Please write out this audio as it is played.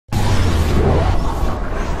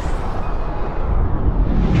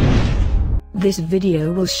This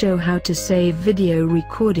video will show how to save video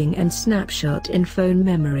recording and snapshot in phone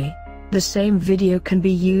memory. The same video can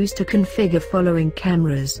be used to configure following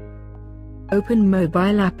cameras. Open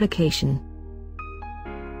mobile application.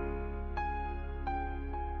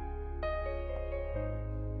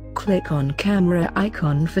 Click on camera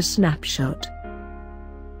icon for snapshot.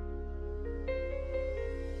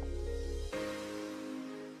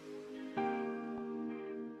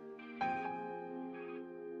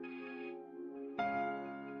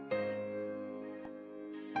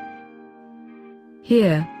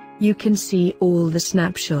 Here, you can see all the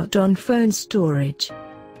snapshot on phone storage.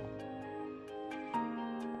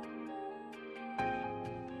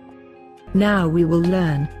 Now we will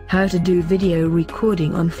learn how to do video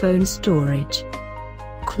recording on phone storage.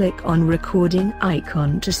 Click on recording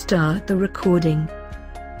icon to start the recording.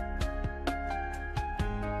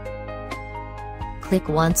 Click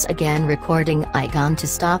once again recording icon to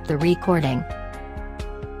stop the recording.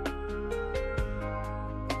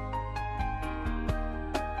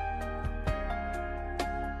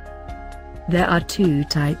 There are two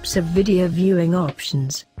types of video viewing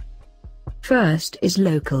options. First is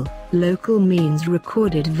local. Local means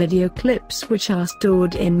recorded video clips which are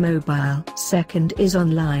stored in mobile. Second is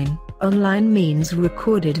online. Online means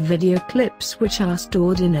recorded video clips which are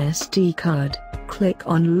stored in SD card. Click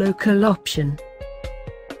on local option.